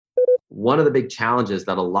one of the big challenges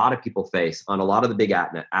that a lot of people face on a lot of the big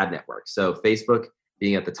ad networks. So Facebook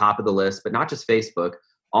being at the top of the list, but not just Facebook,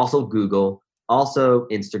 also Google, also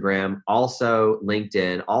Instagram, also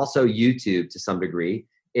LinkedIn, also YouTube to some degree,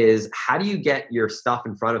 is how do you get your stuff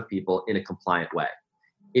in front of people in a compliant way?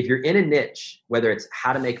 If you're in a niche, whether it's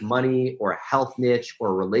how to make money or a health niche or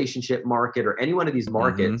a relationship market or any one of these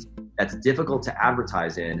markets that's difficult to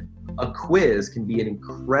advertise in, a quiz can be an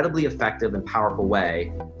incredibly effective and powerful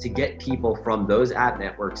way to get people from those ad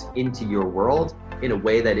networks into your world in a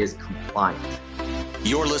way that is compliant.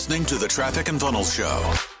 You're listening to the Traffic and Funnels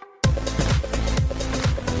Show.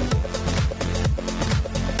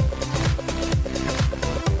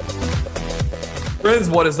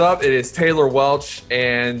 Friends, what is up? It is Taylor Welch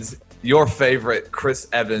and your favorite Chris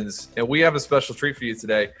Evans, and we have a special treat for you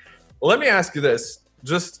today. Let me ask you this,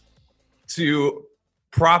 just to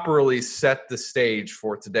properly set the stage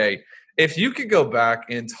for today. If you could go back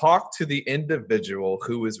and talk to the individual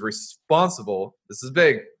who is responsible, this is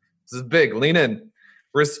big, lean in,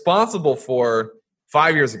 responsible for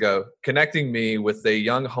 5 years ago connecting me with a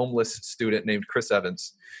young homeless student named Chris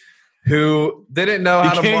Evans, who didn't know how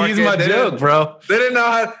to market. You can't use my joke, bro. Didn't know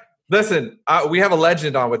how. Listen, we have a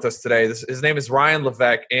legend on with us today. His name is Ryan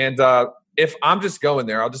Levesque. And if I'm just going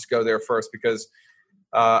there, I'll just go there first because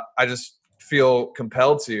I just feel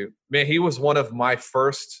compelled to. Man, he was one of my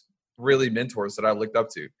first really mentors that I looked up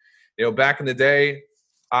to. You know, back in the day,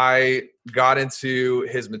 I got into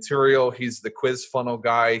his material. He's the quiz funnel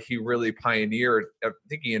guy. He really pioneered, I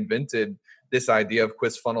think he invented this idea of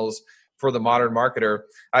quiz funnels for the modern marketer.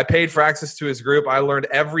 I paid for access to his group. I learned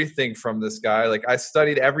everything from this guy. Like, I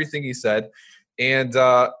studied everything he said. And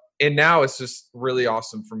now it's just really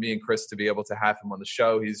awesome for me and Chris to be able to have him on the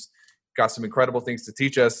show. He's got some incredible things to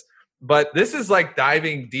teach us. But this is like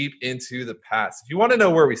diving deep into the past. If you want to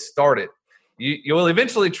know where we started, you will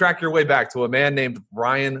eventually track your way back to a man named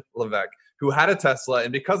Ryan Levesque, who had a Tesla.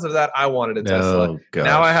 And because of that, I wanted a Tesla. Gosh.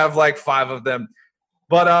 Now I have like 5 of them.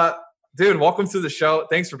 But dude, welcome to the show.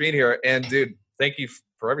 Thanks for being here. And dude, thank you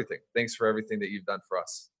for everything. Thanks for everything that you've done for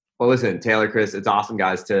us. Well, listen, Taylor, Chris, it's awesome,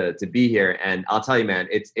 guys, to be here. And I'll tell you, man,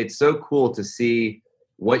 it's so cool to see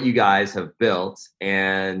what you guys have built.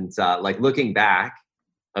 And like looking back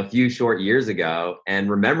a few short years ago and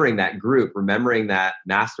remembering that group, remembering that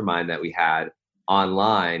mastermind that we had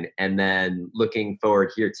online, and then looking forward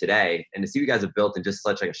here today and to see what you guys have built in just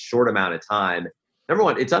such like a short amount of time. Number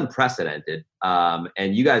one, it's unprecedented,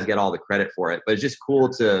 and you guys get all the credit for it. But it's just cool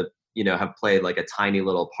to, you know, have played like a tiny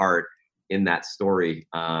little part in that story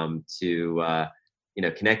to, you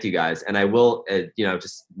know, connect you guys. And I will, you know,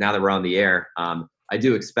 just now that we're on the air, I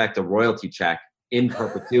do expect a royalty check in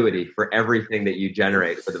perpetuity for everything that you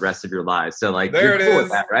generate for the rest of your lives. So like, there it cool is.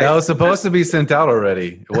 with that, right? That was supposed to be sent out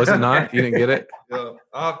already. Was it not? You didn't get it? Yeah,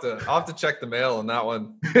 I'll have to check the mail on that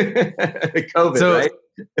one. COVID, So- right?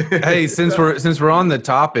 Hey, since we're on the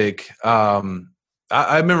topic, I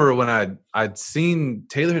remember when I'd seen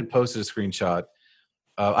Taylor had posted a screenshot.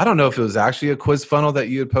 I don't know if it was actually a quiz funnel that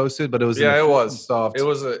you had posted, but it was It was soft. It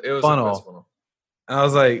was a quiz funnel. funnel. And I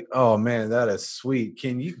was like, oh man, that is sweet.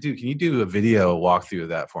 Can you do a video walkthrough of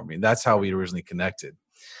that for me? And that's how we originally connected.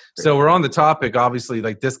 So we're on the topic, obviously,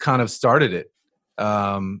 like this kind of started it.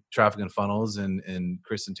 Traffic and Funnels and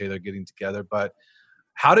Chris and Taylor getting together. But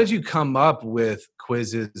how did you come up with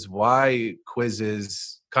quizzes? Why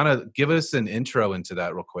quizzes? Kind of give us an intro into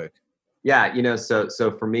that real quick. Yeah, you know, so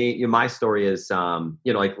for me, you know, my story is,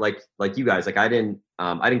 you know, like you guys, like I didn't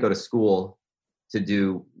go to school to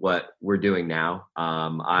do what we're doing now.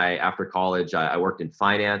 After college, I worked in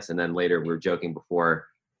finance, and then later we were joking before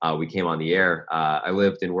we came on the air. I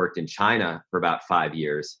lived and worked in China for about 5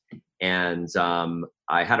 years, and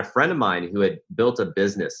I had a friend of mine who had built a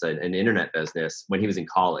business, an internet business, when he was in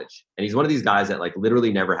college. And he's one of these guys that like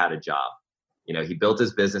literally never had a job. You know, he built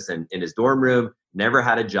his business in his dorm room, never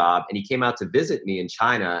had a job. And he came out to visit me in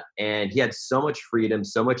China, and he had so much freedom,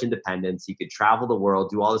 so much independence. He could travel the world,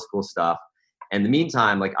 do all this cool stuff. And in the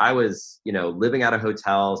meantime, like I was, you know, living out of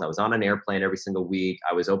hotels. I was on an airplane every single week.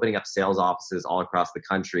 I was opening up sales offices all across the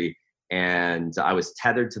country. And I was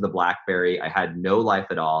tethered to the BlackBerry. I had no life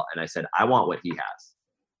at all. And I said, I want what he has.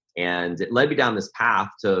 And it led me down this path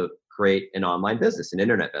to create an online business, an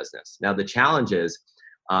internet business. Now, the challenge is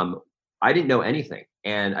I didn't know anything.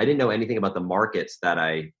 And I didn't know anything about the markets that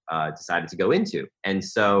I decided to go into. And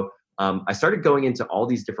so I started going into all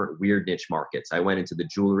these different weird niche markets. I went into the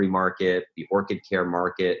jewelry market, the orchid care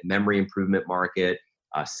market, memory improvement market,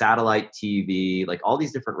 satellite TV, like all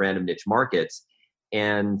these different random niche markets.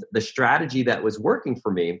 And the strategy that was working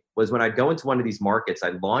for me was when I'd go into one of these markets,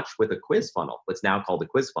 I'd launch with a quiz funnel, what's now called a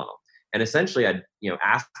quiz funnel. And essentially I'd,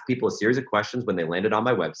 ask people a series of questions when they landed on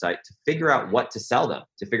my website to figure out what to sell them,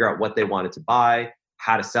 to figure out what they wanted to buy,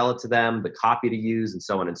 how to sell it to them, the copy to use, and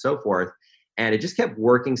so on and so forth. And it just kept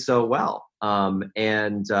working so well.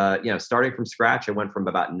 Starting from scratch, I went from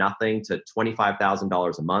about nothing to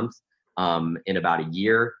 $25,000 a month in about a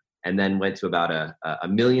year, and then went to about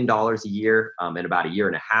 $1 million a year in about a year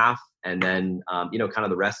and a half. And then, kind of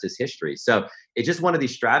the rest is history. So it's just one of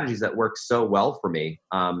these strategies that works so well for me.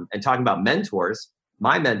 And talking about mentors,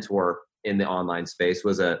 my mentor in the online space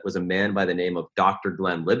was a man by the name of Dr.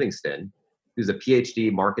 Glenn Livingston, who's a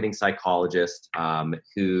PhD marketing psychologist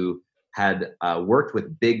who had worked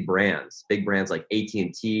with big brands like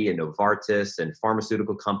AT&T and Novartis and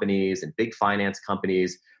pharmaceutical companies and big finance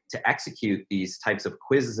companies to execute these types of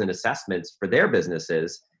quizzes and assessments for their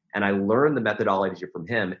businesses. And I learned the methodology from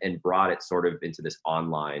him and brought it sort of into this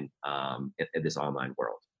online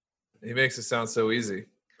world. He makes it sound so easy.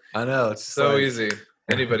 I know, it's so easy.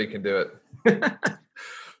 Anybody can do it.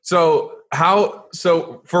 So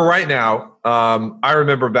for right now, I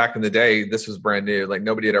remember back in the day, this was brand new. Like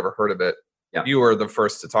nobody had ever heard of it. Yeah. You were the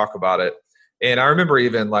first to talk about it. And I remember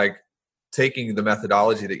even like taking the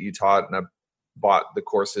methodology that you taught, and I bought the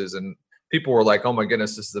courses, and people were like, oh my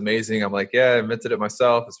goodness, this is amazing. I'm like, yeah, I invented it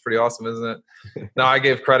myself. It's pretty awesome, isn't it? No, I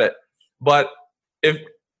gave credit. But if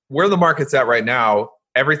where the market's at right now,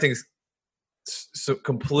 everything's so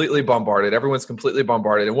completely bombarded. Everyone's completely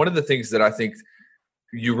bombarded. And one of the things that I think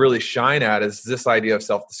you really shine at is this idea of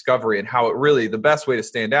self-discovery, and how it really, the best way to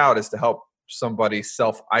stand out is to help somebody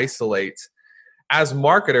self-isolate. As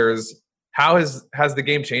marketers, how has the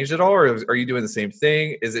game changed at all? Or are you doing the same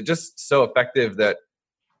thing? Is it just so effective that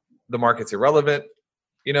the market's irrelevant?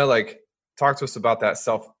 Talk to us about that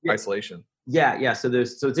self-isolation. Yeah. So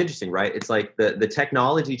it's interesting, right? It's like the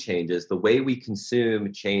technology changes, the way we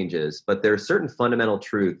consume changes, but there are certain fundamental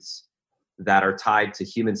truths that are tied to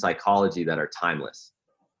human psychology that are timeless.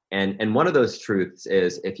 And one of those truths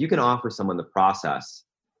is, if you can offer someone the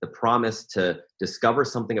promise to discover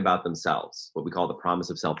something about themselves, what we call the promise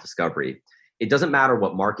of self-discovery, it doesn't matter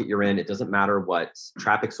what market you're in. It doesn't matter what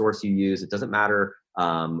traffic source you use. It doesn't matter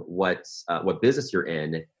what business you're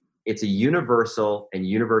in. It's a universal and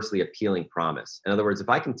universally appealing promise. In other words, if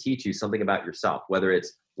I can teach you something about yourself, whether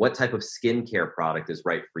it's what type of skincare product is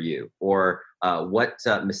right for you, or what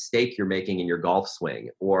mistake you're making in your golf swing,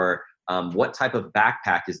 or what type of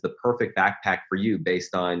backpack is the perfect backpack for you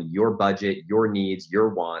based on your budget, your needs, your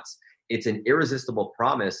wants. It's an irresistible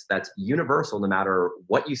promise that's universal no matter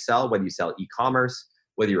what you sell, whether you sell e-commerce,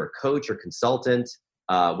 whether you're a coach or consultant,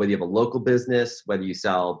 whether you have a local business, whether you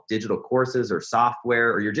sell digital courses or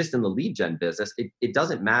software, or you're just in the lead gen business. It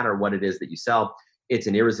doesn't matter what it is that you sell. It's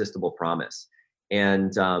an irresistible promise.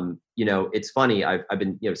 And, it's funny. I've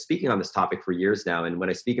been, speaking on this topic for years now. And when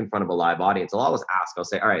I speak in front of a live audience, I'll always ask, I'll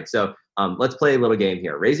say, all right, so let's play a little game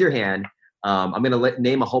here. Raise your hand. I'm going to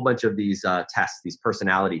name a whole bunch of these tests, these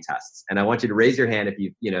personality tests. And I want you to raise your hand if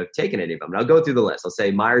you've, taken any of them. And I'll go through the list. I'll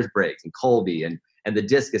say Myers-Briggs and Kolbe and the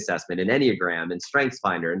DISC assessment and Enneagram and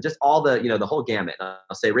StrengthsFinder and just all the, the whole gamut. And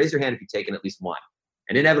I'll say, raise your hand if you've taken at least one.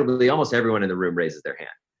 And inevitably, almost everyone in the room raises their hand.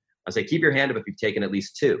 I'll say, keep your hand up if you've taken at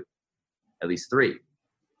least two, at least 3,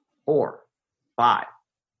 4, 5. I'll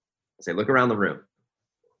say, look around the room.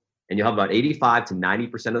 And you'll have about 85 to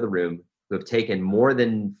 90% of the room who have taken more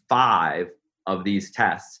than 5 of these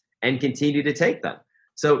tests and continue to take them.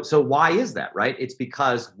 So why is that, right? It's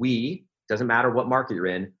because we, doesn't matter what market you're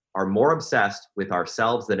in, are more obsessed with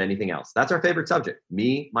ourselves than anything else. That's our favorite subject,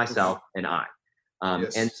 me, myself, and I.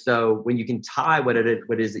 Yes. And so when you can tie what it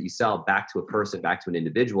is that you sell back to a person, back to an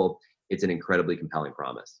individual, it's an incredibly compelling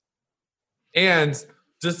promise. And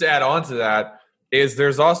just to add on to that is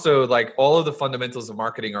there's also like all of the fundamentals of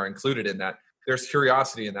marketing are included in that. There's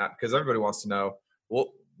curiosity in that because everybody wants to know,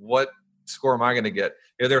 well, what score am I going to get?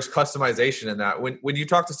 There's customization in that. When you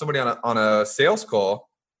talk to somebody on a sales call,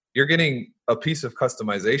 you're getting a piece of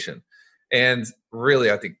customization. And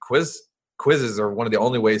really, I think quizzes are one of the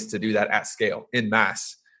only ways to do that at scale, in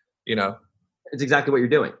mass, It's exactly what you're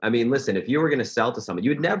doing. I mean, listen, if you were going to sell to someone,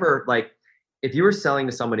 you'd never, if you were selling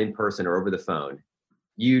to someone in person or over the phone,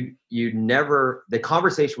 you'd never, the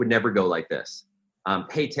conversation would never go like this.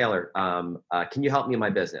 Hey, Taylor, can you help me in my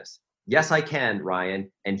business? Yes, I can,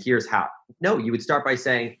 Ryan. And here's how. No, you would start by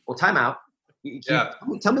saying, well, time out. Tell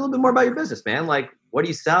me a little bit more about your business, man. What do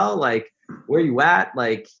you sell? Where are you at?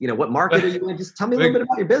 What market are you in? Just tell me a little bit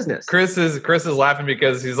about your business. Chris is laughing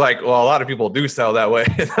because he's like, well, a lot of people do sell that way.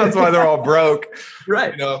 That's why they're all broke.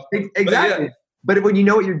 Right. Exactly. But when you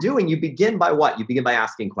know what you're doing, you begin by what? You begin by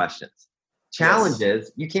asking questions.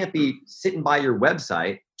 Challenges, you can't be sitting by your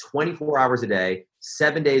website 24 hours a day,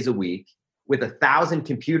 7 days a week with 1,000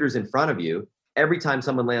 computers in front of you every time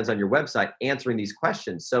someone lands on your website answering these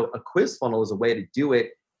questions. So a quiz funnel is a way to do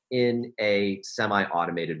it in a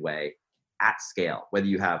semi-automated way at scale, whether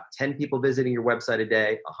you have 10 people visiting your website a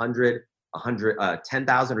day, 100,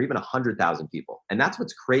 10,000, or even 100,000 people. And that's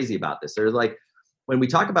what's crazy about this. There's like, when we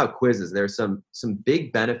talk about quizzes, there's some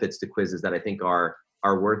big benefits to quizzes that I think are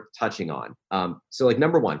worth touching on. So like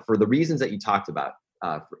number one, for the reasons that you talked about,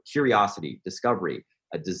 for curiosity, discovery,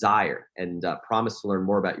 a desire, and promise to learn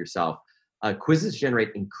more about yourself, quizzes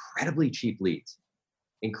generate incredibly cheap leads.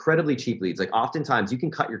 Incredibly cheap leads. Like oftentimes you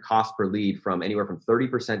can cut your cost per lead from anywhere from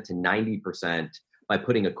 30% to 90% by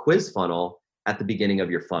putting a quiz funnel at the beginning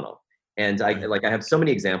of your funnel. And I have so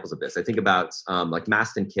many examples of this. I think about like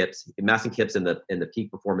Mastin Kips in the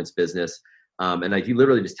peak performance business. And he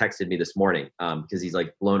literally just texted me this morning because he's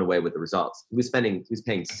like blown away with the results. He was paying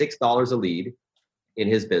 $6 a lead in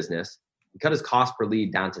his business. He cut his cost per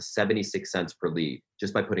lead down to 76 cents per lead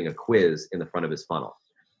just by putting a quiz in the front of his funnel.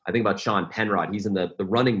 I think about Sean Penrod. He's in the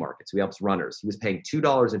running market, so he helps runners. He was paying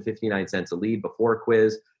 $2.59 a lead before a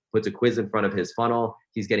quiz, puts a quiz in front of his funnel.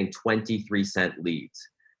 He's getting 23-cent leads.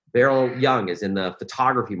 Beryl Young is in the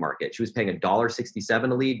photography market. She was paying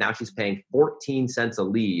 $1.67 a lead. Now she's paying 14 cents a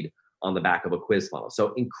lead on the back of a quiz funnel.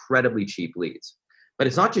 So incredibly cheap leads. But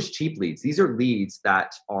it's not just cheap leads. These are leads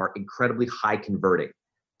that are incredibly high converting.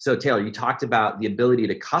 So Taylor, you talked about the ability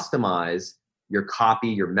to customize your copy,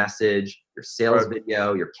 your message, your sales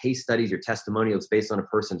video, your case studies, your testimonials based on a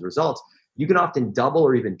person's results. You can often double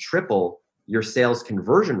or even triple your sales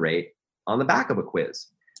conversion rate on the back of a quiz.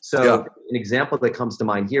 So an example that comes to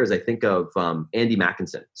mind here is I think of Andy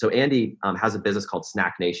Mackinson. So Andy has a business called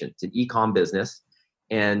Snack Nation. It's an e-com business.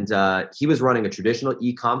 And he was running a traditional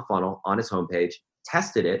e-com funnel on his homepage,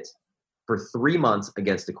 tested it for 3 months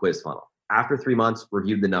against a quiz funnel. After 3 months,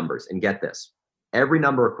 reviewed the numbers. And get this, every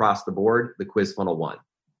number across the board, the quiz funnel won.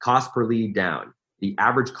 Cost per lead down, the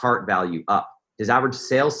average cart value up. His average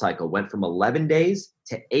sales cycle went from 11 days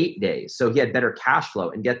to 8 days. So he had better cash flow.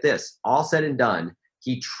 And get this, all said and done,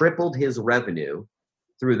 he tripled his revenue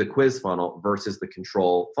through the quiz funnel versus the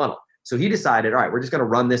control funnel. So he decided, all right, we're just going to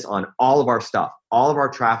run this on all of our stuff, all of our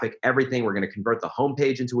traffic, everything. We're going to convert the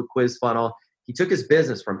homepage into a quiz funnel. He took his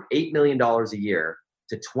business from $8 million a year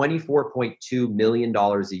to $24.2 million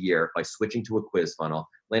a year by switching to a quiz funnel,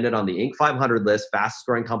 landed on the Inc. 500 list, fastest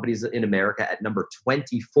growing companies in America at number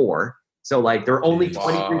 24. So like there are only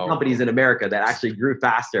 23 companies in America that actually grew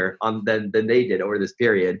faster than they did over this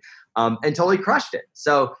period, and totally crushed it.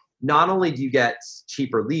 So not only do you get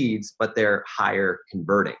cheaper leads, but they're higher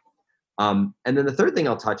converting. And then the third thing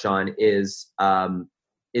I'll touch on is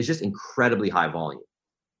just incredibly high volume.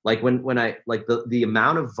 Like when I like the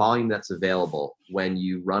amount of volume that's available when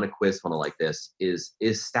you run a quiz funnel like this is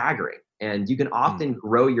staggering. And you can often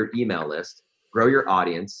grow your email list, grow your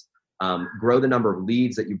audience, grow the number of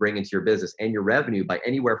leads that you bring into your business and your revenue by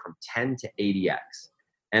anywhere from 10 to 80x.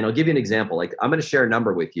 And I'll give you an example. Like I'm going to share a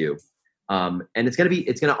number with you. And it's going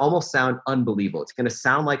to almost sound unbelievable. It's going to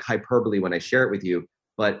sound like hyperbole when I share it with you,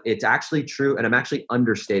 but it's actually true. And I'm actually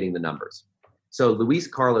understating the numbers. So Luis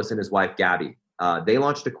Carlos and his wife, Gabby, they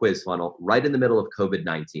launched a quiz funnel right in the middle of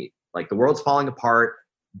COVID-19. Like the world's falling apart.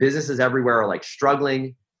 Businesses everywhere are like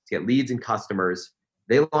struggling to get leads and customers.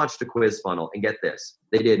 They launched a quiz funnel, and get this,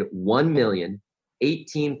 they did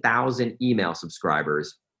 1,018,000 email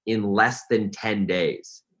subscribers in less than 10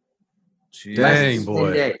 days. Dang, boy.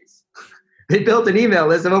 10 days. They built an email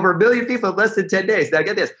list of over 1 million people in less than 10 days. Now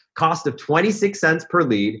get this, cost of 26 cents per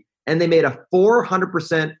lead, and they made a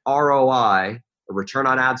 400% ROI, a return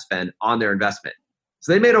on ad spend, on their investment.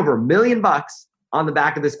 So they made over $1 million on the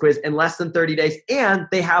back of this quiz in less than 30 days. And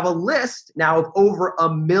they have a list now of over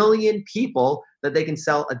 1 million people that they can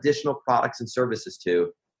sell additional products and services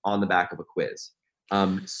to on the back of a quiz.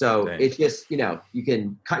 So it's just, you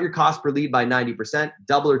can cut your cost per lead by 90%,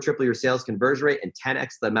 double or triple your sales conversion rate, and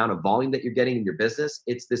 10x the amount of volume that you're getting in your business.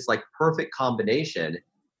 It's this like perfect combination.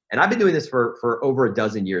 And I've been doing this for over a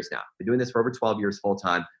dozen years now. I've been doing this for over 12 years full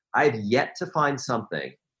time. I've yet to find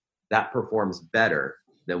something that performs better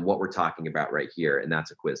than what we're talking about right here. And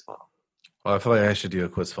that's a quiz funnel. Well, I feel like I should do a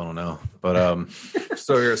quiz funnel now, but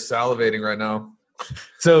So you're salivating right now.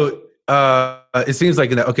 So it seems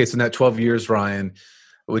like so in that 12 years, Ryan,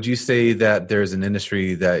 would you say that there's an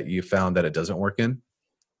industry that you found that it doesn't work in?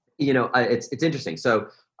 It's interesting. So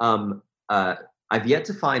I've yet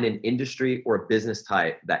to find an industry or a business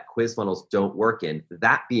type that quiz funnels don't work in.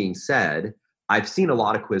 That being said, I've seen a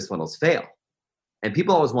lot of quiz funnels fail. And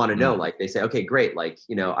people always want to know, like they say, okay, great. Like,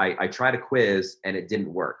 I tried a quiz and it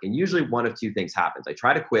didn't work. And usually one of two things happens. I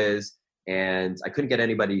tried a quiz and I couldn't get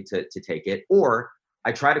anybody to take it. Or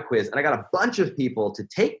I tried a quiz and I got a bunch of people to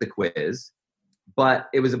take the quiz, but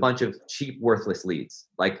it was a bunch of cheap, worthless leads,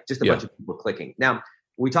 like just a bunch of people clicking. Now,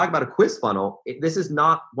 when we talk about a quiz funnel, this is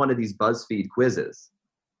not one of these BuzzFeed quizzes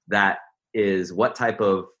that is what type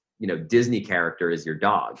of Disney character is your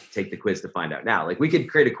dog. Take the quiz to find out now. Like we could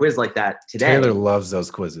create a quiz like that today. Taylor loves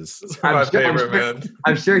those quizzes. My favorite, man.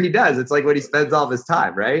 I'm sure he does. It's like what he spends all of his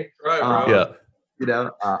time, right? Right, bro.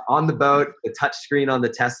 On the boat, the touch screen on the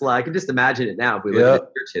Tesla. I can just imagine it now if we look at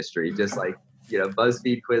search history, just like,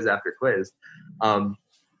 BuzzFeed quiz after quiz.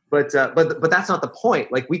 But that's not the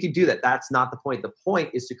point. Like we could do that. That's not the point. The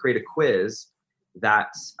point is to create a quiz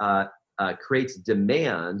that creates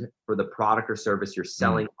demand for the product or service you're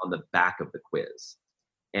selling on the back of the quiz.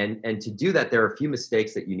 And to do that, there are a few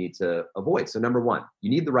mistakes that you need to avoid. So number one,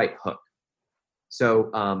 you need the right hook.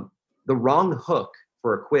 So the wrong hook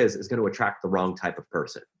for a quiz is going to attract the wrong type of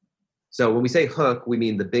person. So when we say hook, we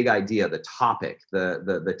mean the big idea, the topic,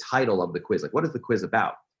 the title of the quiz. Like what is the quiz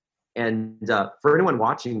about? And for anyone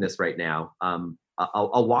watching this right now,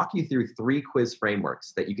 I'll walk you through 3 quiz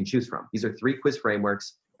frameworks that you can choose from. These are 3 quiz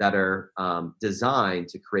frameworks that are designed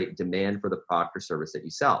to create demand for the product or service that you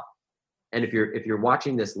sell. And if you're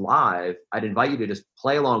watching this live, I'd invite you to just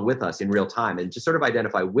play along with us in real time and just sort of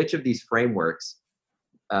identify which of these frameworks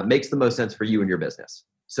makes the most sense for you and your business.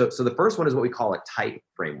 So the first one is what we call a type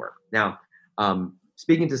framework. Now,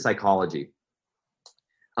 speaking to psychology,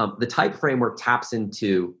 the type framework taps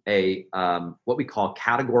into a what we call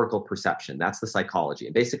categorical perception. That's the psychology.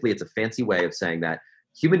 And basically, it's a fancy way of saying that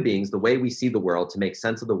human beings, the way we see the world, to make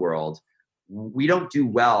sense of the world, we don't do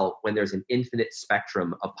well when there's an infinite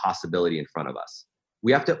spectrum of possibility in front of us.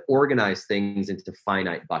 We have to organize things into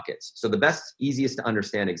finite buckets. So the best, easiest to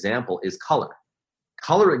understand example is color.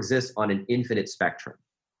 Color exists on an infinite spectrum.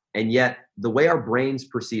 And yet the way our brains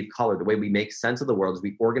perceive color, the way we make sense of the world is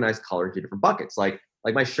we organize color into different buckets. Like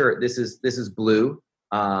my shirt, this is blue.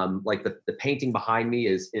 Like the painting behind me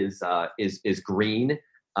is green.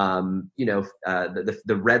 The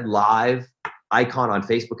red live icon on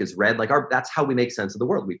Facebook is red. That's how we make sense of the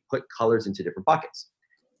world. We put colors into different buckets.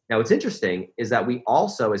 Now, what's interesting is that we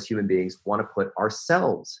also, as human beings, want to put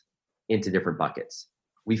ourselves into different buckets.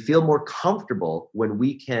 We feel more comfortable when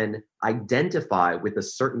we can identify with a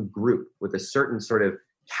certain group, with a certain sort of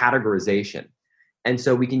categorization. And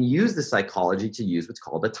so we can use the psychology to use what's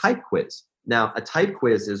called a type quiz. Now, a type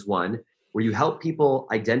quiz is one where you help people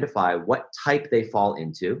identify what type they fall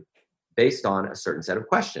into based on a certain set of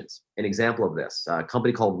questions. An example of this, a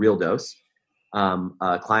company called Real Dose,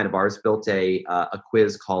 a client of ours built a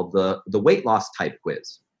quiz called the weight loss type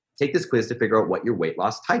quiz. Take this quiz to figure out what your weight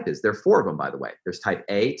loss type is. There are 4 of them, by the way. There's type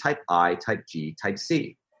A, type I, type G, type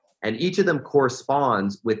C. And each of them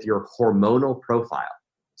corresponds with your hormonal profile.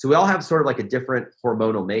 So we all have sort of like a different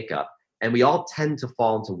hormonal makeup, and we all tend to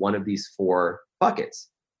fall into one of these 4 buckets.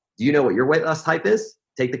 Do you know what your weight loss type is?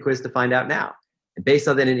 Take the quiz to find out now. And based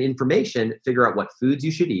on that information, figure out what foods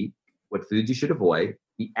you should eat, what foods you should avoid,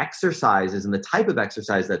 the exercises and the type of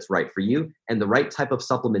exercise that's right for you, and the right type of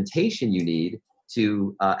supplementation you need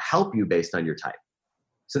to help you based on your type.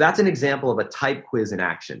 So that's an example of a type quiz in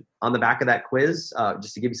action. On the back of that quiz,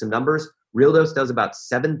 just to give you some numbers, Real Dose does about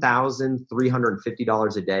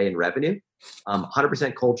 $7,350 a day in revenue,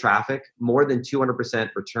 100% cold traffic, more than 200%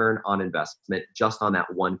 return on investment just on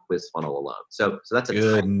that one quiz funnel alone. So that's a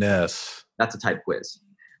goodness. That's a type quiz.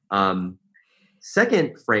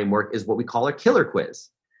 Second framework is what we call a killer quiz.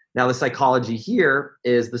 Now, the psychology here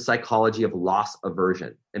is the psychology of loss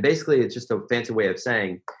aversion. And basically, it's just a fancy way of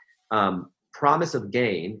saying promise of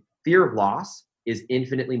gain, fear of loss is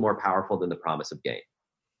infinitely more powerful than the promise of gain.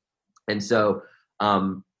 And so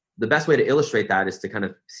the best way to illustrate that is to kind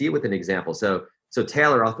of see it with an example. So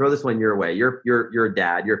Taylor, I'll throw this one your way. You're a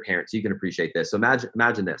dad, you're a parent, so you can appreciate this. So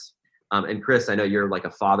imagine this. And Chris, I know you're like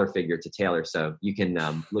a father figure to Taylor, so you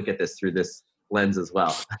can look at this through this lens as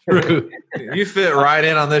well. You fit right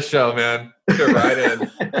in on this show, man. Fit right in.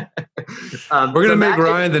 We're going to make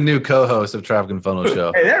Ryan the new co-host of Traffic and Funnel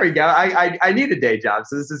Show. Hey, there we go. I need a day job,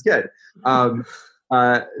 so this is good. So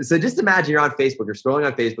just imagine you're on Facebook, you're scrolling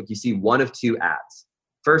on Facebook, you see one of 2 ads.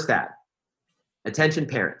 First ad, attention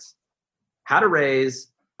parents, how to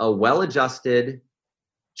raise a well-adjusted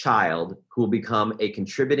child who will become a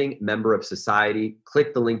contributing member of society.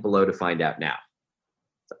 Click the link below to find out now.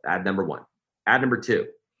 So ad number 1. Ad number 2,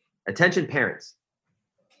 attention parents,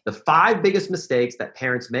 the 5 biggest mistakes that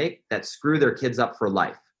parents make that screw their kids up for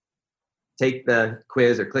life. Take the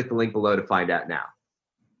quiz or click the link below to find out now.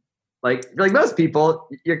 Like most people,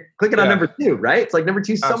 you're clicking on number 2, right? It's like number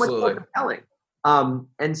 2 is so much more compelling.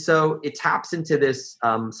 And so it taps into this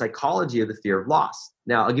psychology of the fear of loss.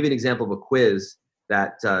 Now, I'll give you an example of a quiz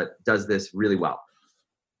that does this really well.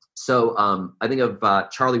 So I think of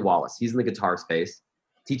Charlie Wallace. He's in the guitar space,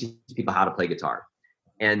 teaches people how to play guitar.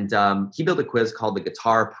 And he built a quiz called the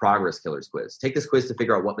Guitar Progress Killers Quiz. Take this quiz to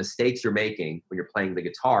figure out what mistakes you're making when you're playing the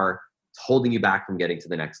guitar. It's holding you back from getting to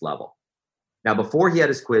the next level. Now, before he had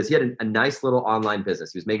his quiz, he had a nice little online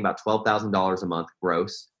business. He was making about $12,000 a month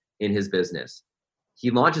gross in his business.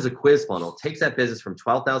 He launches a quiz funnel, takes that business from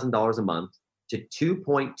 $12,000 a month to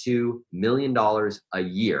 $2.2 million a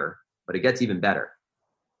year, but it gets even better.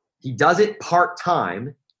 He does it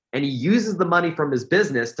part-time, and he uses the money from his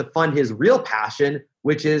business to fund his real passion,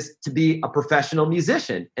 which is to be a professional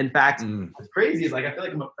musician. In fact, what's crazy is, like, I feel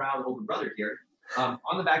like I'm a proud older brother here. On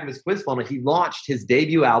the back of his quiz funnel, he launched his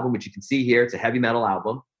debut album, which you can see here. It's a heavy metal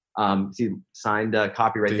album. See, signed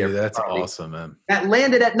copyright there. Dude, that's awesome, man. That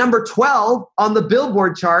landed at number 12 on the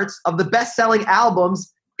Billboard charts of the best-selling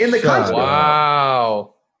albums in the country.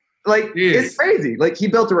 Wow. Like, it's crazy. Like, he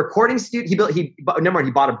built a recording studio. He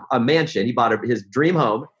bought a mansion. He bought his dream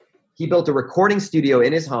home. He built a recording studio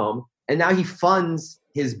in his home, and now he funds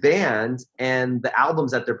his band and the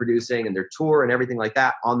albums that they're producing and their tour and everything like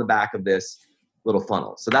that on the back of this little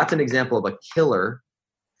funnel. So that's an example of a killer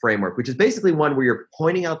framework, which is basically one where you're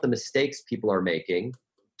pointing out the mistakes people are making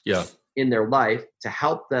in their life to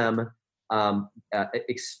help them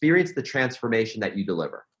experience the transformation that you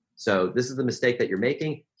deliver. So this is the mistake that you're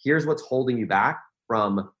making. Here's what's holding you back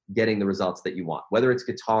from getting the results that you want, whether it's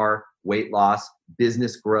guitar, weight loss,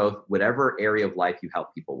 business growth, whatever area of life you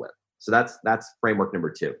help people with. So that's framework number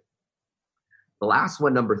 2. The last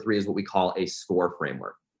one, number 3, is what we call a SCORE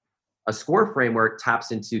framework. A SCORE framework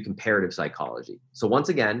taps into comparative psychology. So once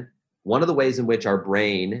again, one of the ways in which our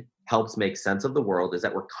brain helps make sense of the world is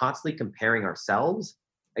that we're constantly comparing ourselves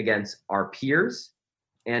against our peers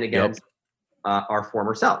and against our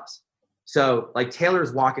former selves. So, like,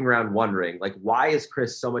 Taylor's walking around wondering, like, why is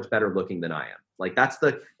Chris so much better looking than I am? Like, that's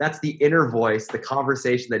the inner voice, the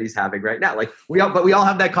conversation that he's having right now. Like, we all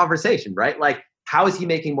have that conversation, right? Like, how is he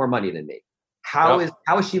making more money than me? How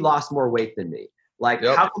has she lost more weight than me? Like,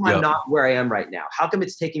 how come I'm not where I am right now? How come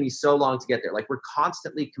it's taking me so long to get there? Like, we're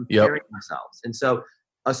constantly comparing ourselves. And so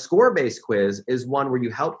a score-based quiz is one where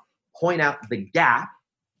you help point out the gap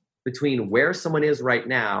between where someone is right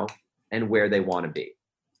now and where they want to be.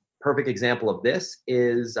 Perfect example of this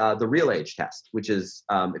is the Real Age test, which is,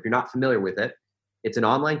 if you're not familiar with it, it's an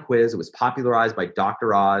online quiz. It was popularized by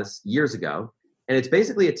Dr. Oz years ago. And it's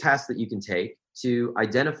basically a test that you can take to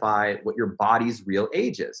identify what your body's real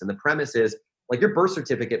age is. And the premise is, like, your birth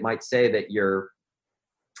certificate might say that you're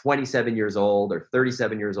 27 years old or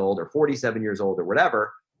 37 years old or 47 years old or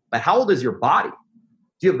whatever, but how old is your body?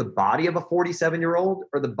 Do you have the body of a 47-year-old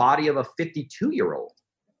or the body of a 52-year-old?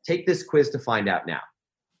 Take this quiz to find out now.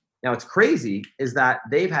 Now, what's crazy is that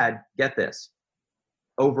they've had, get this,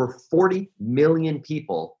 over 40 million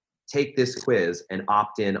people take this quiz and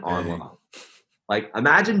opt in online. Like,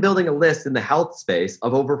 imagine building a list in the health space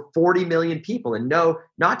of over 40 million people and know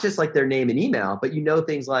not just like their name and email, but you know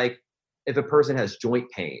things like if a person has joint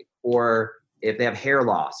pain or if they have hair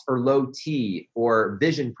loss or low T or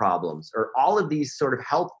vision problems or all of these sort of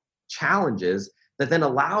health challenges that then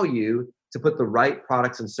allow you to put the right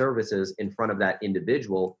products and services in front of that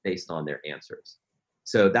individual based on their answers.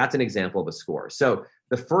 So that's an example of a score. So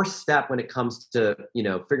the first step when it comes to,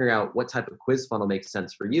 figuring out what type of quiz funnel makes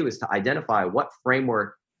sense for you is to identify what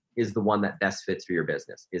framework is the one that best fits for your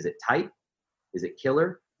business. Is it type? Is it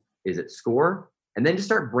killer? Is it score? And then just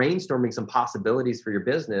start brainstorming some possibilities for your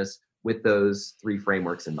business with those 3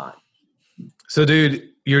 frameworks in mind. So, dude,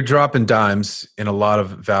 you're dropping dimes in a lot of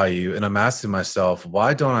value. And I'm asking myself,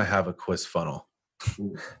 why don't I have a quiz funnel?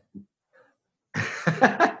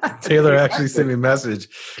 Taylor actually sent me a message.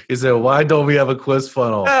 He said, why don't we have a quiz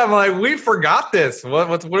funnel? Yeah, I'm like, we forgot this. What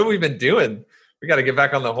have we been doing? We got to get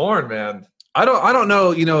back on the horn, man. I don't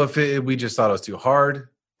know, if we just thought it was too hard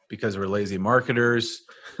because we're lazy marketers,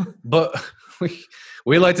 but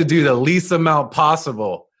we like to do the least amount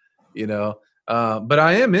possible, But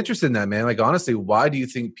I am interested in that, man. Like, honestly, why do you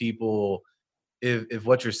think people, if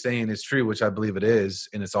what you're saying is true, which I believe it is,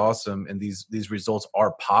 and it's awesome, and these results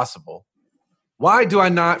are possible, why do I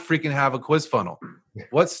not freaking have a quiz funnel?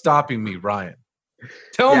 What's stopping me, Ryan?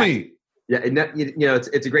 Tell me. Yeah,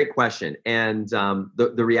 it's a great question, and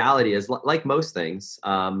the reality is, like most things,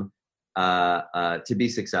 to be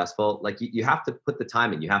successful, like you have to put the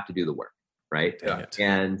time in, you have to do the work, right? Yeah.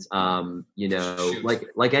 And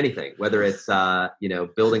like anything, whether it's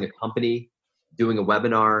building a company, doing a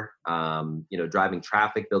webinar, driving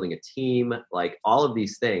traffic, building a team, like all of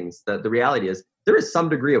these things, the reality is there is some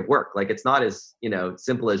degree of work. Like it's not as,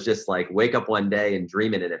 simple as just like wake up one day and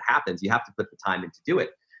dream it and it happens. You have to put the time in to do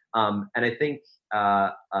it. And I think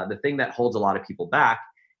the thing that holds a lot of people back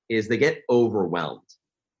is they get overwhelmed.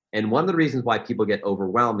 And one of the reasons why people get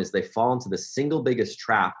overwhelmed is they fall into the single biggest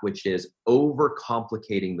trap, which is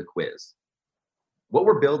overcomplicating the quiz. What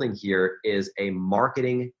we're building here is a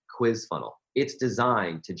marketing quiz funnel. It's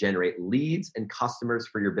designed to generate leads and customers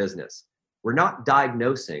for your business. We're not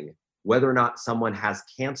diagnosing whether or not someone has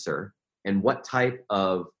cancer and what type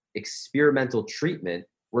of experimental treatment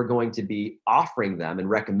we're going to be offering them and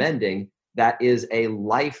recommending that is a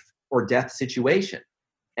life or death situation.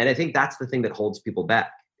 And I think that's the thing that holds people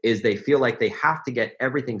back, is they feel like they have to get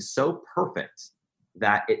everything so perfect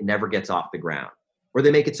that it never gets off the ground, or they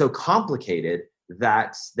make it so complicated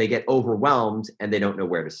that they get overwhelmed and they don't know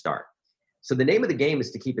where to start. So the name of the game is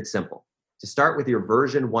to keep it simple, to start with your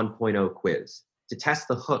version 1.0 quiz, to test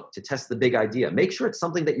the hook, to test the big idea. Make sure it's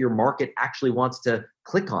something that your market actually wants to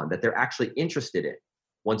click on, that they're actually interested in.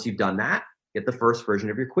 Once you've done that, get the first version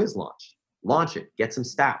of your quiz launched. Launch it, get some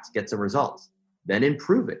stats, get some results, then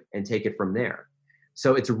improve it and take it from there.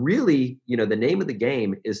 So it's really, the name of the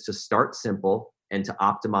game is to start simple and to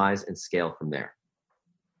optimize and scale from there.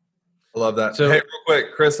 I love that. So, hey, real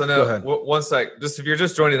quick, Chris, I know, one sec. Just if you're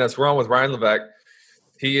just joining us, we're on with Ryan Levesque.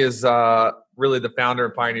 He is really the founder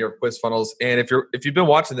and pioneer of Quiz Funnels. And if you've been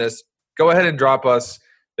watching this, go ahead and drop us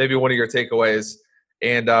maybe one of your takeaways.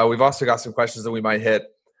 And we've also got some questions that we might hit.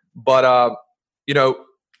 But,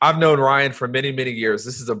 I've known Ryan for many, many years.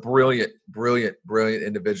 This is a brilliant, brilliant, brilliant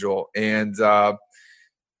individual. And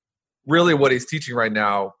really what he's teaching right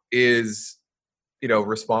now is,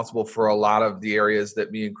 responsible for a lot of the areas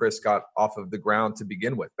that me and Chris got off of the ground to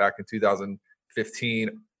begin with back in 2015,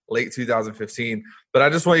 late 2015. But I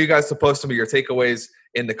just want you guys to post some of your takeaways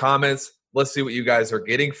in the comments. Let's see what you guys are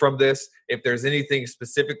getting from this. If there's anything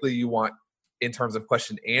specifically you want in terms of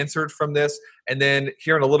question answered from this. And then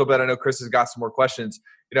here in a little bit, I know Chris has got some more questions.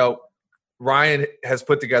 Ryan has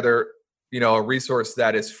put together, a resource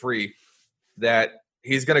that is free that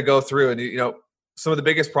he's going to go through. And, some of the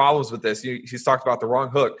biggest problems with this, he's talked about the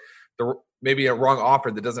wrong hook, maybe a wrong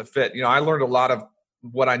offer that doesn't fit. I learned a lot of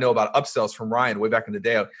what I know about upsells from Ryan way back in the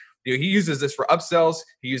day. He uses this for upsells.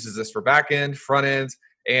 He uses this for back end, front end,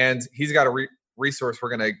 and he's got a resource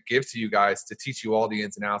we're going to give to you guys to teach you all the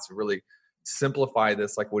ins and outs and really simplify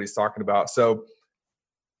this, like what he's talking about. So,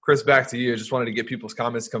 Chris, back to you. I just wanted to get people's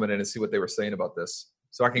comments coming in and see what they were saying about this,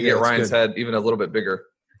 so I can get Ryan's head even a little bit bigger,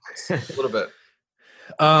 a little bit.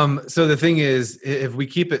 So the thing is, if we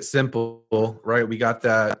keep it simple, right, we got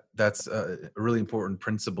that. That's a really important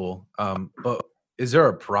principle. But is there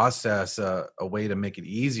a process, a way to make it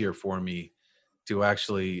easier for me to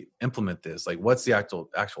actually implement this? Like, what's the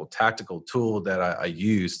actual tactical tool that I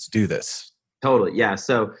use to do this? Totally. Yeah.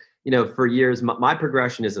 So, for years, my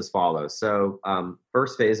progression is as follows. So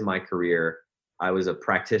first phase of my career, I was a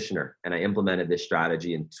practitioner and I implemented this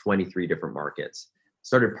strategy in 23 different markets.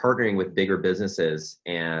 Started partnering with bigger businesses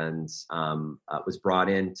and was brought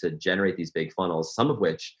in to generate these big funnels, some of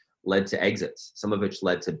which led to exits, some of which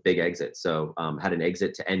led to big exits. So had an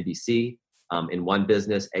exit to NBC in one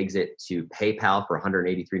business, exit to PayPal for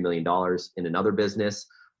 $183 million in another business,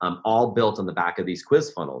 all built on the back of these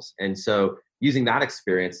quiz funnels. And so using that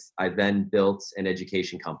experience, I then built an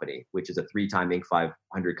education company, which is a 3-time Inc.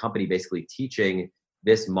 500 company, basically teaching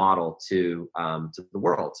this model to the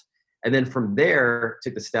world. And then from there,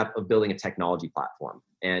 took the step of building a technology platform.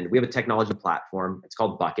 And we have a technology platform. It's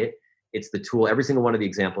called Bucket. It's the tool. Every single one of the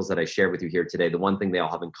examples that I share with you here today, the one thing they all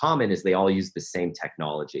have in common is they all use the same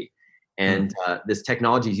technology. And this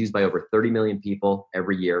technology is used by over 30 million people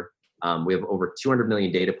every year. We have over 200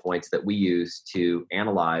 million data points that we use to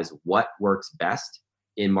analyze what works best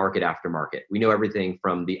in market after market. We know everything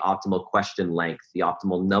from the optimal question length, the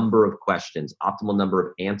optimal number of questions, optimal number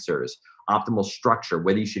of answers, optimal structure,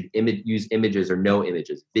 whether you should use images or no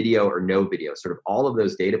images, video or no video, sort of all of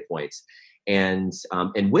those data points. And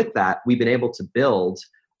with that, we've been able to build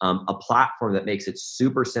a platform that makes it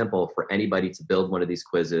super simple for anybody to build one of these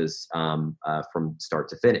quizzes from start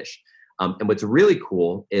to finish. And what's really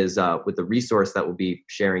cool is with the resource that we'll be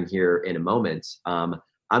sharing here in a moment, I'm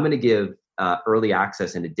going to give early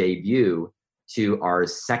access and a debut to our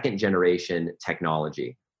second generation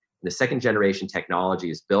technology. The second generation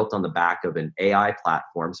technology is built on the back of an AI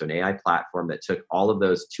platform. So an AI platform that took all of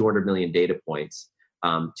those 200 million data points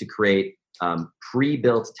to create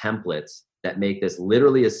pre-built templates that make this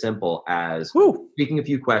literally as simple as speaking a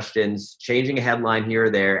few questions, changing a headline here or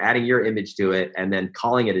there, adding your image to it, and then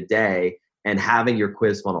calling it a day and having your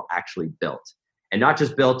quiz funnel actually built. And not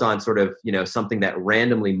just built on sort of, something that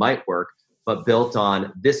randomly might work, but built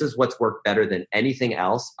on this is what's worked better than anything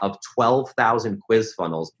else of 12,000 quiz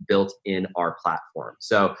funnels built in our platform.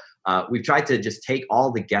 So we've tried to just take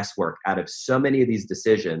all the guesswork out of so many of these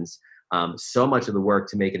decisions, so much of the work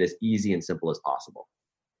to make it as easy and simple as possible.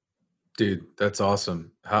 Dude, that's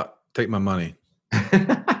awesome. Take my money.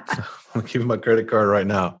 I'm giving my credit card right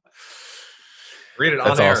now. Read it on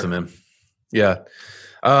That's air. awesome, man. Yeah.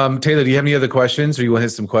 Taylor, do you have any other questions, or you want to hit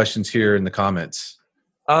some questions here in the comments?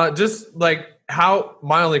 Just like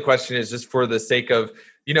my only question is just for the sake of,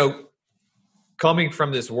 coming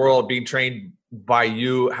from this world, being trained by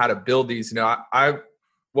you how to build these,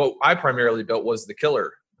 what I primarily built was the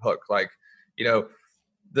killer hook,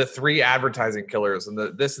 the 3 advertising killers and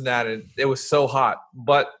the this and that, and it was so hot.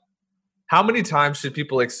 But how many times should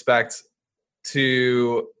people expect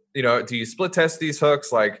to, do you split test these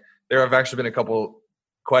hooks? Like, there have actually been a couple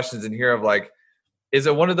questions in here of like, is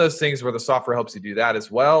it one of those things where the software helps you do that as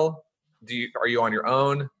well? Are you on your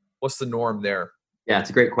own? What's the norm there? Yeah,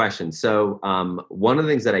 it's a great question. So one of the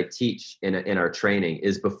things that I teach in our training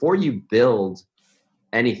is before you build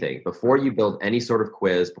anything, before you build any sort of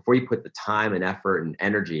quiz, before you put the time and effort and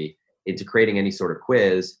energy into creating any sort of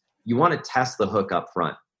quiz, you want to test the hook up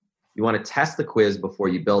front. You want to test the quiz before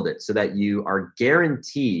you build it so that you are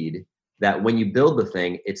guaranteed that when you build the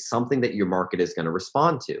thing, it's something that your market is going to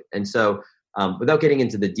respond to. And so without getting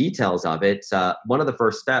into the details of it, one of the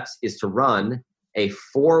first steps is to run a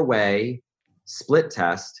 4-way split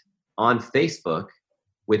test on Facebook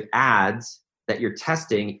with ads that you're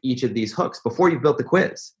testing each of these hooks before you've built the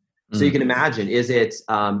quiz. So you can imagine, is it,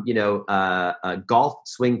 golf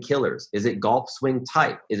swing killers? Is it golf swing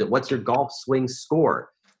type? Is it what's your golf swing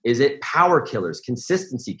score? Is it power killers,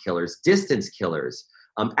 consistency killers, distance killers,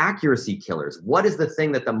 accuracy killers? What is the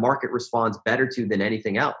thing that the market responds better to than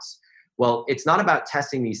anything else? Well, it's not about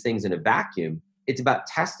testing these things in a vacuum. It's about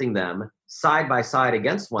testing them side by side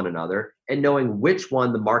against one another and knowing which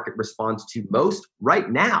one the market responds to most right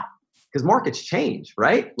now. Because markets change,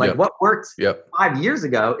 right? Like what worked 5 years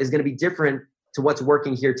ago is going to be different to what's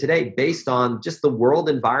working here today based on just the world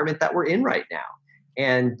environment that we're in right now.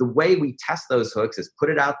 And the way we test those hooks is put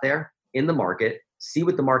it out there in the market, see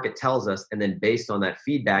what the market tells us, and then based on that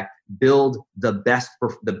feedback, build the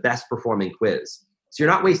best performing quiz. So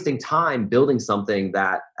you're not wasting time building something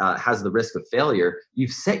that has the risk of failure.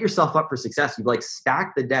 You've set yourself up for success. You've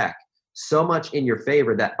stacked the deck so much in your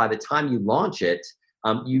favor that by the time you launch it,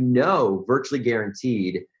 virtually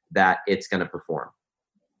guaranteed that it's going to perform.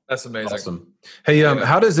 That's amazing. Awesome. Hey,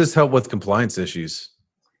 how does this help with compliance issues?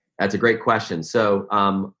 That's a great question. So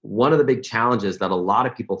one of the big challenges that a lot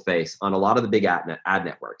of people face on a lot of the big ad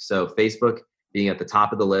networks, so Facebook being at the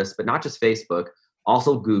top of the list, but not just Facebook,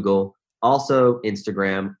 also Google, also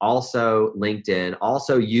Instagram, also LinkedIn,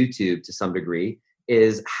 also YouTube to some degree,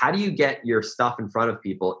 is how do you get your stuff in front of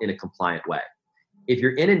people in a compliant way? If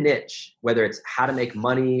you're in a niche, whether it's how to make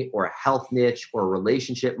money or a health niche or a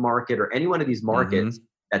relationship market or any one of these markets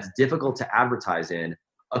that's difficult to advertise in,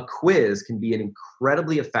 a quiz can be an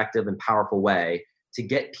incredibly effective and powerful way to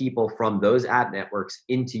get people from those ad networks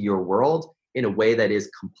into your world in a way that is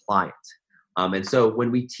compliant. And so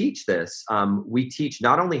when we teach this, we teach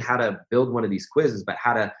not only how to build one of these quizzes, but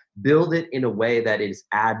how to build it in a way that is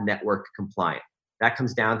ad network compliant. That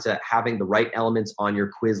comes down to having the right elements on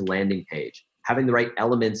your quiz landing page, having the right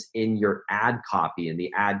elements in your ad copy and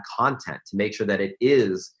the ad content to make sure that it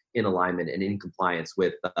is in alignment and in compliance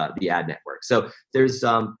with the ad network. So there's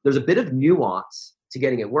a bit of nuance to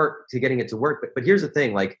getting it to work. But here's the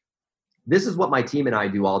thing, this is what my team and I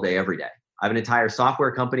do all day, every day. I have an entire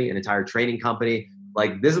software company, an entire training company.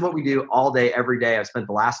 This is what we do all day, every day. I've spent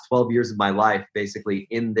the last 12 years of my life basically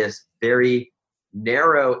in this very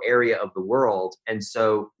narrow area of the world. And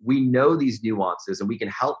so we know these nuances and we can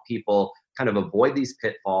help people kind of avoid these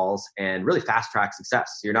pitfalls and really fast track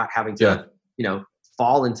success. So you're not having to,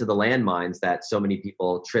 fall into the landmines that so many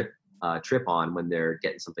people trip on when they're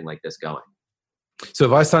getting something like this going. So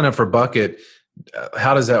if I sign up for Bucket,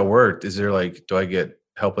 how does that work? Is there do I get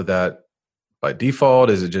help with that by default?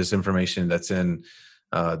 Is it just information that's in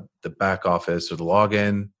the back office or the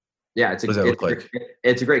login? Yeah, what does that look like?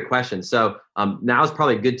 It's a great question. So now is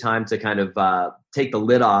probably a good time to kind of take the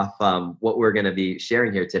lid off what we're going to be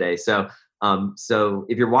sharing here today. So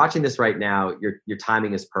if you're watching this right now, your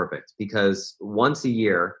timing is perfect because once a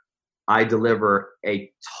year, I deliver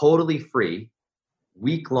a totally free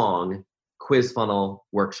week-long quiz funnel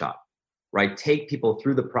workshop, right? Take people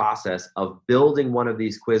through the process of building one of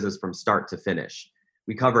these quizzes from start to finish.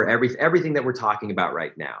 We cover everything that we're talking about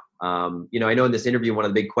right now. I know in this interview, one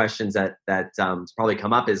of the big questions that's probably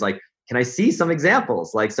come up is can I see some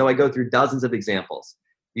examples? So I go through dozens of examples.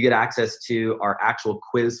 You get access to our actual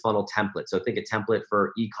quiz funnel template. So think a template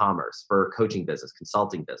for e-commerce, for coaching business,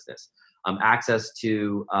 consulting business. Access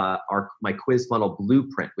to my quiz funnel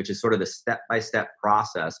blueprint, which is sort of the step-by-step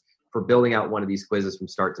process for building out one of these quizzes from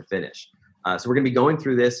start to finish. So we're going to be going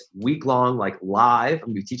through this week-long, like live. I'm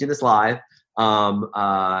going to be teaching this live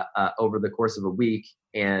over the course of a week.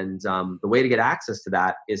 And the way to get access to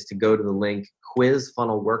that is to go to the link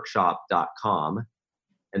quizfunnelworkshop.com.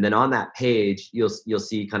 And then on that page, you'll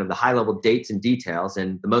see kind of the high-level dates and details.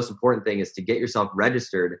 And the most important thing is to get yourself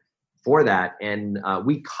registered for that. And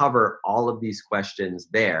we cover all of these questions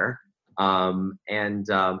there. Everyone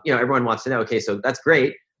wants to know, okay, so that's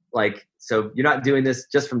great. Like, so you're not doing this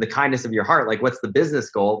just from the kindness of your heart. Like, what's the business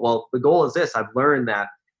goal? Well, the goal is this. I've learned that,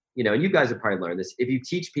 and you guys have probably learned this. If you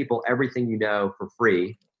teach people everything you know for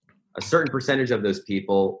free, a certain percentage of those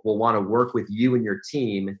people will want to work with you and your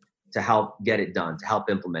team to help get it done, to help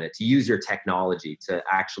implement it, to use your technology to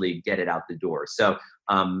actually get it out the door. So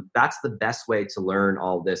that's the best way to learn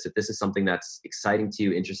all this. If this is something that's exciting to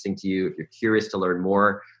you, interesting to you, if you're curious to learn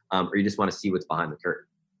more, or you just want to see what's behind the curtain.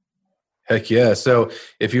 Heck yeah. So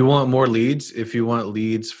if you want more leads, if you want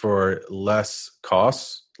leads for less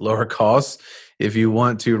costs, lower costs, if you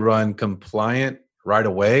want to run compliant right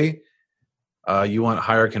away, you want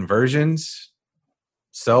higher conversions,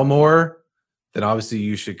 sell more, then obviously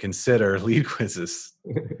you should consider lead quizzes.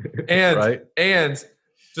 And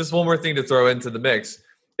just one more thing to throw into the mix.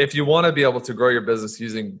 If you want to be able to grow your business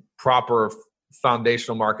using proper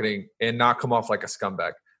foundational marketing and not come off like a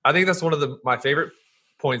scumbag, I think that's one of my favorite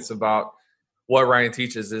points about what Ryan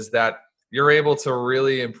teaches is that you're able to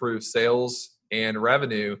really improve sales and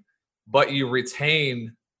revenue, but you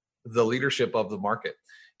retain the leadership of the market.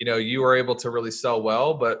 You are able to really sell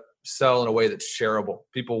well, but sell in a way that's shareable.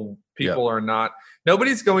 People are not,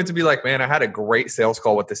 nobody's going to be like, man, I had a great sales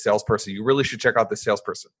call with this salesperson. You really should check out this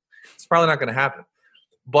salesperson. It's probably not going to happen.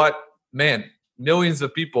 But man, millions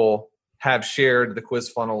of people have shared the quiz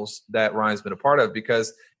funnels that Ryan's been a part of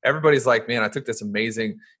because everybody's like, man, I took this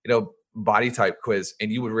amazing, body type quiz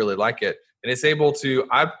and you would really like it. And it's able to,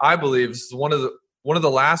 I believe this is one of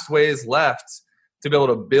the last ways left to be able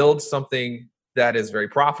to build something that is very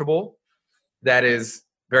profitable, that is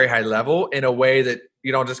very high level in a way that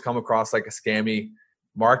you don't just come across like a scammy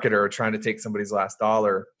marketer trying to take somebody's last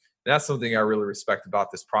dollar. And that's something I really respect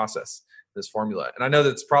about this process, this formula. And I know that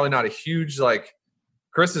it's probably not a huge, like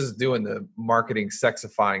Chris is doing the marketing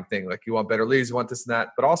sexifying thing. Like you want better leads, you want this and that,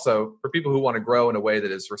 but also for people who want to grow in a way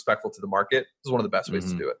that is respectful to the market, this is one of the best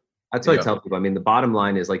ways to do it. That's what I tell people. I mean, the bottom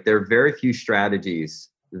line is like, there are very few strategies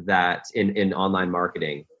that in online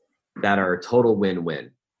marketing that are a total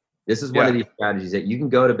win-win. This is one of these strategies that you can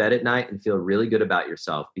go to bed at night and feel really good about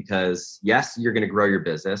yourself because yes, you're going to grow your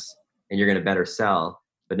business and you're going to better sell,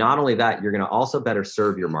 but not only that, you're going to also better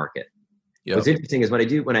serve your market. Yep. What's interesting is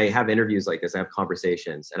when I have interviews like this, I have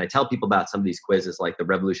conversations and I tell people about some of these quizzes like the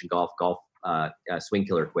Revolution Golf Swing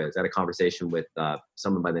Killer quiz. I had a conversation with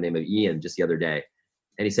someone by the name of Ian just the other day.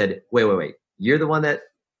 And he said, wait, you're the one that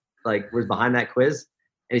like was behind that quiz?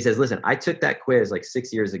 And he says, listen, I took that quiz like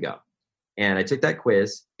 6 years ago. And I took that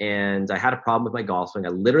quiz and I had a problem with my golf swing. I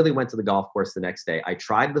literally went to the golf course the next day. I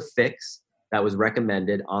tried the fix that was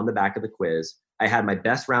recommended on the back of the quiz. I had my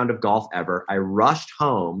best round of golf ever. I rushed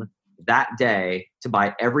home that day to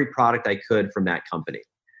buy every product I could from that company.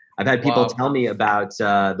 I've had people tell me about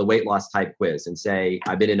the weight loss type quiz and say,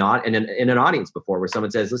 I've been in an audience before where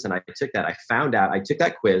someone says, listen, I took that. I found out, I took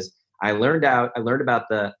that quiz. I learned about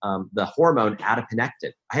the hormone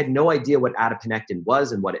adiponectin. I had no idea what adiponectin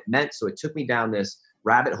was and what it meant. So it took me down this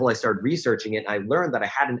rabbit hole. I started researching it. And I learned that I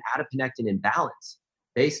had an adiponectin imbalance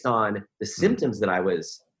based on the symptoms that I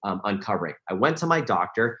was uncovering. I went to my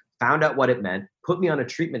doctor, found out what it meant, put me on a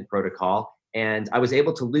treatment protocol, and I was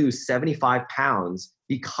able to lose 75 pounds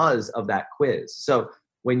because of that quiz. So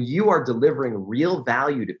when you are delivering real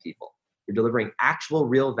value to people, you're delivering actual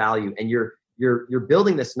real value, and you're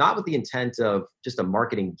building this not with the intent of just a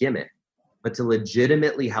marketing gimmick, but to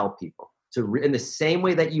legitimately help people. In the same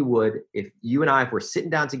way that you would if you and I were sitting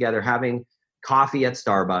down together having coffee at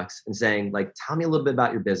Starbucks and saying, like, tell me a little bit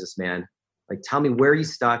about your business, man. Like, tell me where you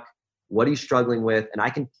stuck, what are you struggling with, and I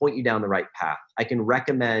can point you down the right path. I can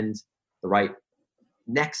recommend the right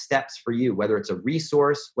next steps for you, whether it's a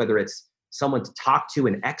resource, whether it's someone to talk to,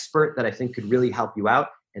 an expert that I think could really help you out.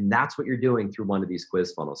 And that's what you're doing through one of these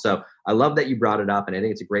quiz funnels. So I love that you brought it up. And I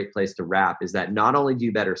think it's a great place to wrap, is that not only do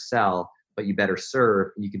you better sell, but you better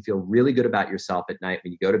serve. And you can feel really good about yourself at night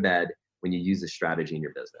when you go to bed, when you use this strategy in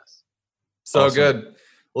your business. So awesome. Good.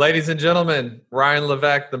 Ladies and gentlemen, Ryan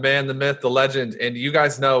Levesque, the man, the myth, the legend. And you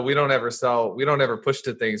guys know we don't ever sell, we don't ever push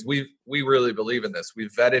to things. We really believe in this.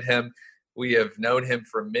 We've vetted him. We have known him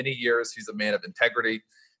for many years. He's a man of integrity.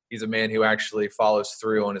 He's a man who actually follows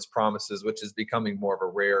through on his promises, which is becoming more of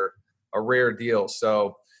a rare deal.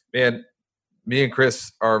 So, man, me and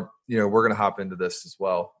Chris are, we're going to hop into this as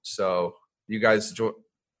well. So you guys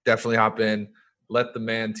definitely hop in. Let the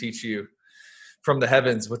man teach you from the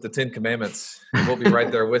heavens with the 10 Commandments. And we'll be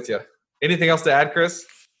right there with you. Anything else to add, Chris?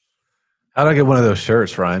 How do I get one of those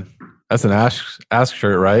shirts, Ryan? That's an ask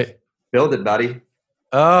shirt, right? Build it, buddy.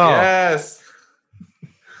 Oh. Yes.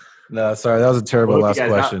 No, sorry. That was a terrible last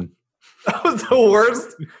question. That was the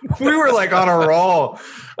worst. We were like on a roll.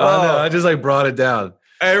 No, I just brought it down.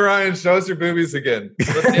 Hey, Ryan, show us your boobies again.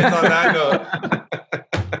 Let's end on that note.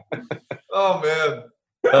 Oh, man.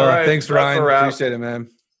 All right. Thanks, Ryan. Appreciate it, man.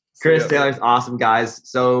 Chris Taylor's awesome, guys.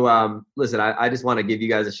 So, listen, I just want to give you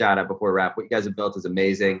guys a shout out before we wrap. What you guys have built is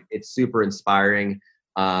amazing. It's super inspiring.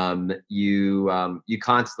 You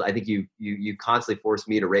constantly, I think you constantly force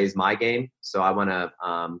me to raise my game. So I want to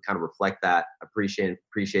kind of reflect that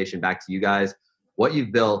appreciation back to you guys. What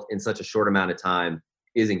you've built in such a short amount of time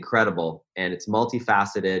is incredible, and it's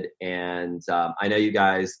multifaceted. And I know you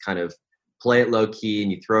guys kind of play it low key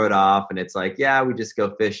and you throw it off, and it's like, yeah, we just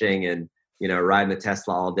go fishing and riding the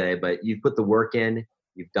Tesla all day. But you've put the work in.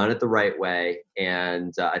 You've done it the right way.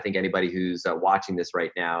 And I think anybody who's watching this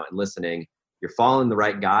right now and listening, you're following the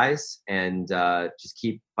right guys, and just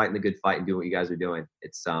keep fighting the good fight and do what you guys are doing.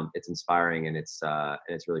 It's inspiring, and it's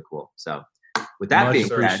really cool. So with that being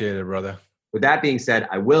said, appreciated, brother. With that being said,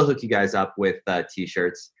 I will hook you guys up with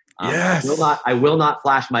t-shirts. Yes. I will not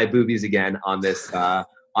flash my boobies again on this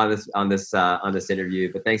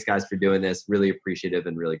interview. But thanks, guys, for doing this. Really appreciative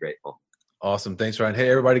and really grateful. Awesome. Thanks, Ryan. Hey,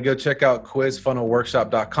 everybody, go check out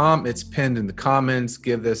quizfunnelworkshop.com. It's pinned in the comments.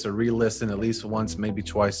 Give this a re-listen at least once, maybe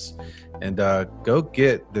twice. And go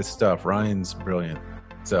get this stuff. Ryan's brilliant.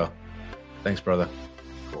 So thanks, brother.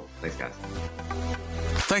 Cool. Thanks, guys.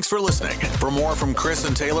 Thanks for listening. For more from Chris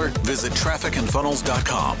and Taylor, visit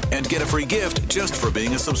trafficandfunnels.com and get a free gift just for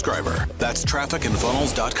being a subscriber. That's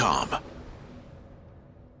trafficandfunnels.com.